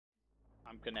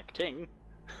I'm connecting.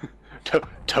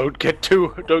 don't get too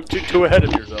ahead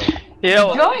of yourself.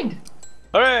 Yeah. Joined.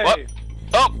 Hooray! What?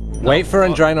 Oh! Wait for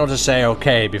Andrhino to say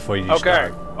okay before you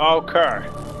start. Okay.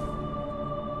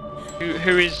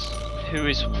 Who is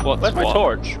what's Where's my what?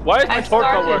 torch? Why is my torch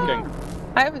not working?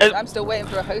 I'm still waiting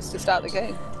for a host to start the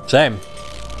game. Same.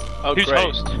 Oh, Who's great.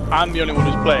 host? I'm the only one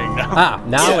who's playing now. Ah,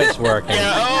 now it's working.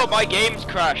 Yeah, oh, my game's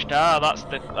crashed. Ah, that's.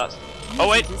 Oh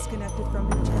wait. Disconnected from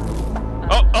your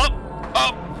channel.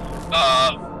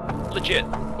 Legit.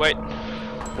 Wait. Wait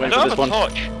I for don't this have a one.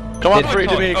 torch. Come on, Oh,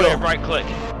 Freedom torch. Eagle. Oh, yeah, right click.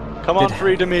 Come on,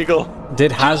 Freedom Eagle.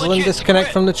 Did Hazlin legit disconnect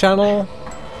quit. from the channel?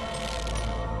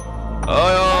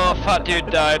 Oh, fat dude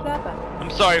died. I'm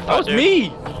sorry, fat That was dude. me.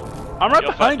 I'm right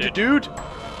You're behind fat, you, dude.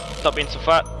 Stop being so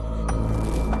fat.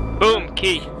 Boom,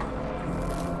 key.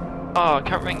 Oh, I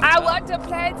can't ring. I want to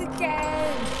play the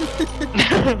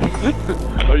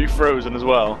game! Are you frozen as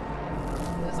well?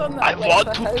 I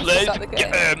want to play the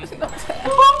game.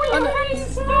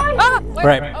 Wait,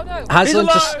 Right. Oh no. Hazlin,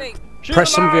 alive! just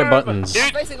press some of your buttons.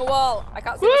 I'm facing a wall. I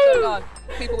can't see what's going on.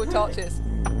 People with torches.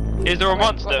 Is there a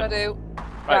What do I monster? do?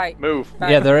 Right, move.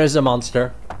 Yeah, there is a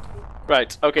monster.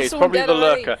 Right, okay, it's Someone probably get the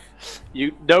away. lurker.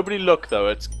 Nobody look though.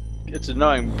 It's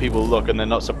annoying. People look and they're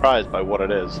not surprised by what it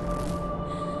is.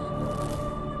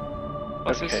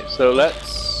 What's Okay, this? so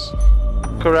let's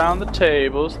look around the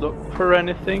tables, look for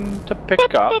anything to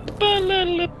pick up.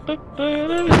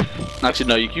 Actually,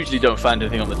 no, you usually don't find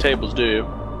anything on the tables, do you?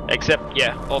 Except,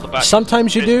 yeah, all the batteries.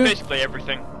 Sometimes you It's do. Basically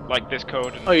everything, like this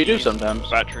code. And Oh, you do keys, sometimes.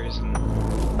 Batteries and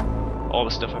all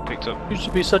the stuff I picked up. Used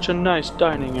to be such a nice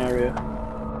dining area.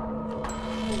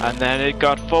 And then it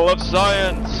got full of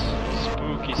science.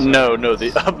 Spooky science. No,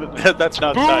 that's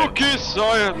not Spooky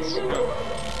science!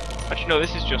 Actually, no,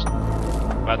 this is just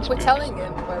bad We're spooky. telling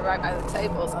him we're right by the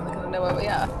tables and they're going to know where we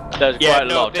are. There's Yeah, quite a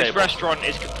no, lot of this tables. restaurant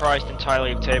is comprised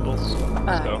entirely of tables.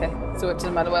 Ah, So, okay. So it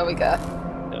doesn't matter where we go.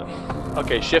 yeah.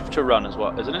 Okay, shift to run is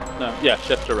what, isn't it? No, yeah,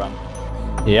 shift to run.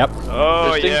 Yep.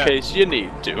 Oh, Just yeah. in case you need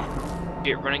to.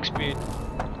 Get running speed.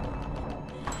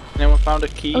 Anyone found a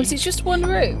key? Oh, is it just one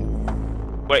room?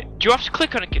 Wait, do you have to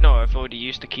click on it? No, I've already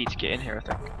used the key to get in here, I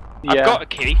think. Yeah. I've got a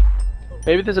key.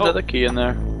 Maybe there's Oh. another key in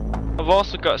there. I've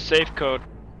also got a safe code.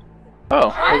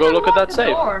 Oh, we'll go look at that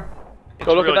safe. Go It's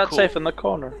look really at that cool. safe in the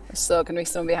corner. There's still going to be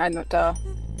someone behind that door.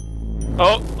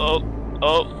 Oh,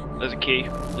 there's a key.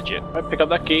 Legit. Right, pick up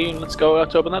that key and let's go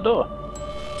out to open that door.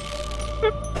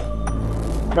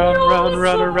 Run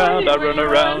around, I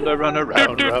run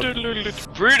around.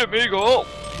 Freedom Eagle!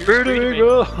 Who's Freedom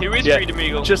Eagle! Who is Yeah, Freedom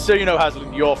Eagle? Just so you know,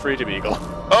 Hazlin, you're Freedom Eagle.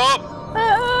 Oh!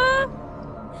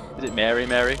 Is it Mary,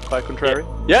 quite contrary?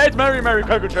 Yeah, it's Mary,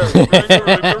 quite contrary.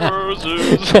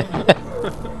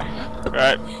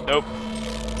 Right, nope.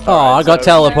 Oh, I got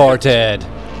teleported.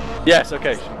 Yes,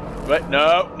 okay. Wait,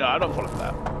 no, I don't follow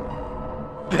that.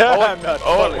 I'm not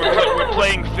Oh, following that. we're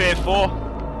playing Fear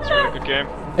 4. It's a really good game.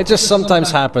 It just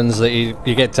sometimes happens that you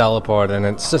get teleported and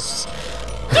it's just...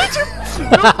 Thank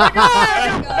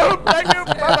you,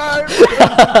 bye-bye.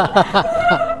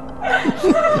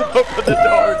 Open the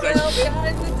door, Girl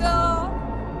behind the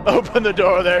door! Open the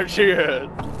door, there she is.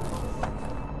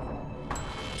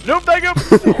 Nope, thank you.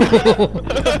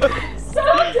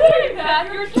 Stop doing that!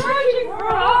 You're charging her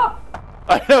up!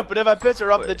 I know, but if I piss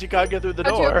her up, then she can't get through the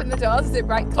How'd you door. open the doors? Is it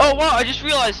right click? Oh wow, I just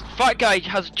realised Fat Guy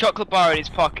has a chocolate bar in his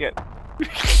pocket. Is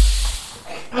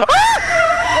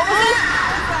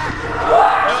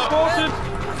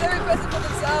there a person for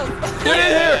themselves? Get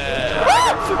in here!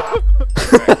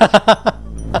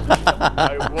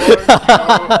 I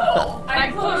warned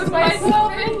I closed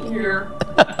myself in here.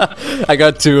 I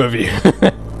got two of you.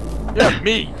 you. Yeah,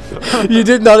 me. You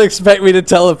did not expect me to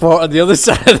teleport on the other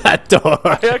side of that door.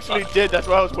 I actually did. That's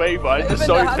what I was waiting for. I just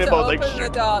saw you How flip. to I was like, open the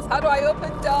shit. doors? How do I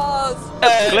open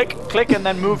doors? Click, and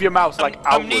then move your mouse like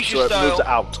outwards Amnesia so it moves it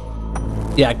style.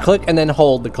 out. Yeah, click and then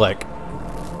hold the click.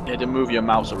 Yeah, to move your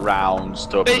mouse around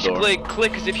to open the door. Basically,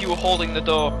 click as if you were holding the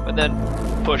door, and then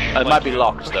push. It like might be you're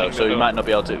locked pushing though, the so you door. might not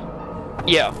be able to.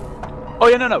 Yeah. Oh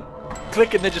yeah, no.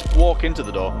 Click and then just walk into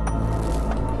the door.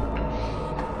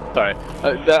 Sorry,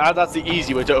 that's the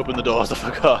easy way to open the doors. I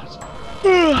forgot.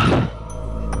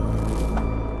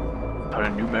 Put a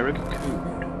numeric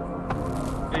code.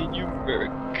 A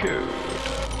numeric code.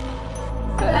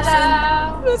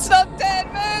 Hello! It's not dead,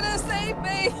 Murder! Save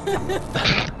me!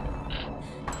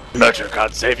 Murder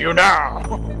can't save you now.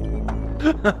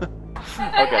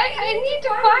 I need to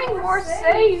find more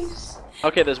saves.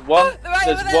 Okay, there's one. Right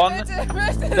There's over there, one.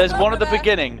 Murder. There's one at the Over there.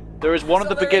 beginning. There is one at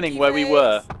the Somewhere beginning where we Ricky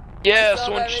were. face. Yeah, It's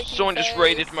all very someone just confused.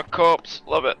 raided my corpse.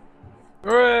 Love it.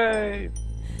 Hooray!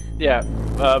 Yeah.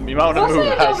 You might want to Wasn't move.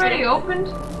 it already Hazlin. opened?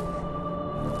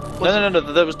 No.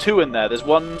 There was 2 in there. There's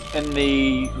one in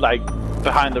the like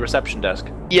behind the reception desk.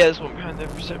 Yeah, there's one behind the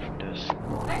reception desk.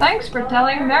 Thanks for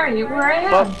telling Mary where I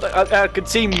am. Well, I could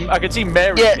see Mary getting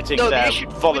there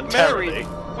voluntarily.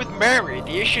 With Mary,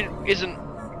 the issue isn't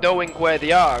knowing where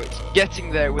they are. It's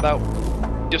getting there without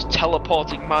just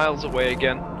teleporting miles away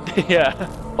again. Yeah.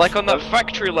 Like on that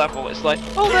factory level, it's like,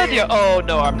 oh, there they are. Oh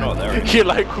no, I'm not there. You're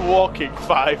like walking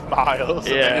 5 miles.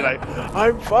 Yeah. And then you're like,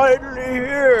 I'm finally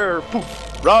here. Poof.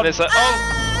 Run. And it's like, nice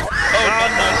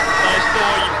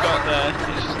door you've got there.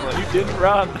 It's just like, You didn't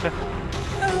run.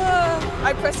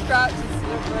 I press scratch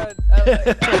instead of run. I'm like,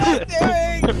 what are you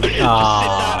doing?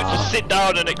 just sit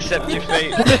down and accept your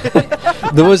fate.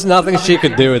 There was nothing she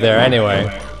could do there anyway.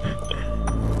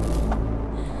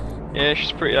 Yeah,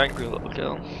 she's a pretty angry little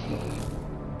girl.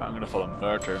 I'm gonna follow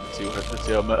Mirta and see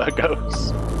how Mirta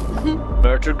goes.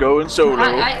 Mirta going solo.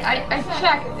 I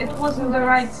checked. It wasn't the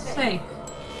right safe.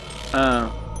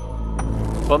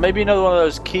 Well, maybe another one of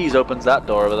those keys opens that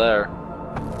door over there.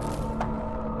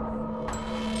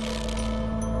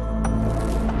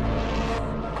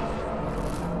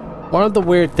 One of the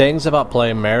weird things about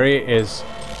playing Mary is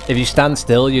if you stand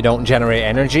still, you don't generate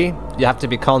energy. You have to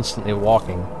be constantly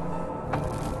walking.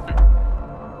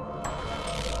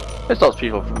 It stops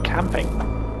people from camping,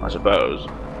 I suppose.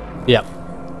 Yep.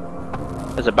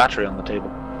 There's a battery on the table.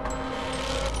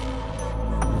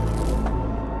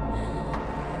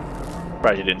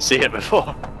 Right, you didn't see it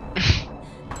before.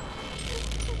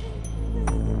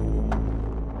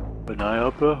 An eye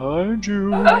up behind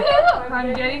you. Oh, look,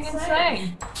 I'm getting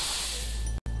insane.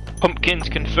 Pumpkins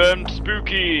confirmed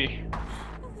spooky.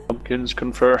 Pumpkins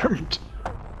confirmed.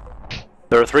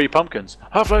 There are 3 pumpkins.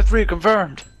 Half-Life 3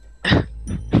 confirmed.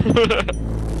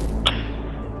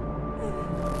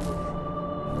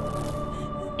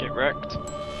 Get wrecked.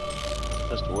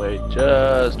 Just wait.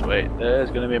 There's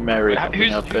gonna be a Mary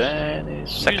coming up any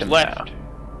second. Who's left?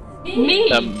 Me.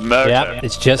 The murder. Yeah,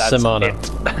 it's just That's Simona.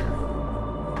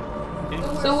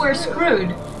 So we're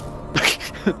screwed.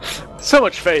 So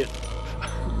much faith.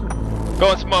 Go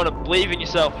on, Simona, believe in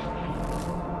yourself.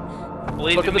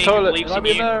 Believe Look in at the me, toilet. believes Might in be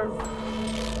you. there.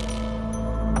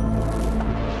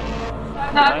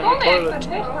 Now, if only I could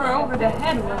hit her over the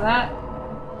head with that.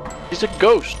 He's a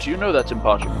ghost. You know that's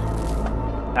impossible.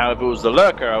 Now, if it was the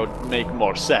lurker, I would make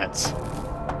more sense.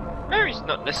 Mary's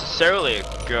not necessarily a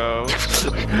ghost.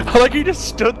 Like he just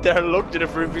stood there, looked at it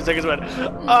for a few seconds, and went,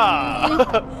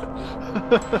 ah.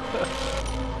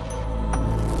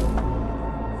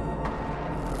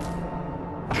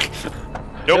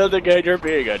 Nope. Nothing again, you're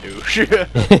being a douche.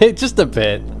 Just a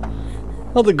bit.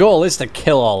 Well, the goal is to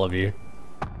kill all of you.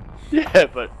 Yeah,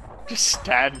 but just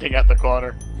standing at the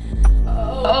corner.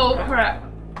 Oh crap.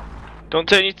 Don't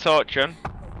turn your torch on.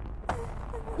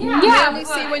 You Yeah, only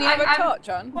see when you have a torch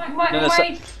on. My No, so-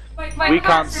 my we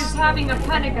can't character's having a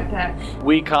panic attack.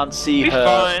 We can't see Be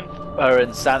fine. her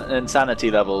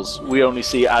insanity levels. We only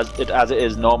see as it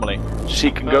is normally. She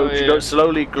can go. Oh, She yeah. goes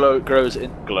slowly. Grows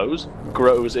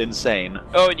insane.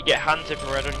 Oh, and you get hands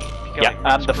everywhere, don't you? You get, Yeah, like,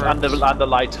 and the scrubs.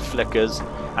 light flickers,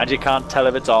 and you can't tell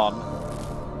if it's on.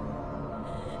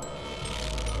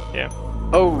 Yeah.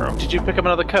 Oh, did you pick up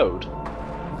another code?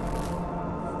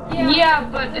 Yeah,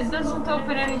 but it doesn't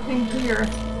open anything here.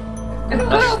 It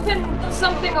could open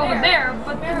something over there,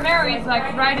 but the Mary is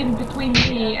like right in between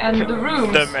me and the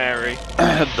rooms. The Mary.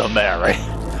 The Mary.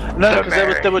 No, The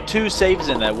because there were 2 saves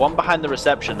in there. One behind the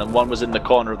reception, and one was in the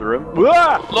corner of the room.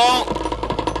 Ah!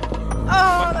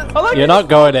 Lol. You're not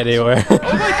going anywhere. Oh my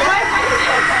god.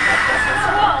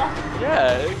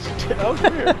 Yeah. Oh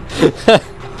dear.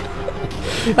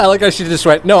 I like how she just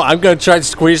went, no, I'm going to try and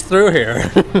squeeze through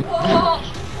here.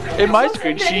 In my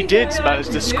screen, she did manage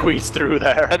to squeeze through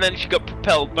there. And then she got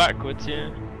propelled backwards, yeah.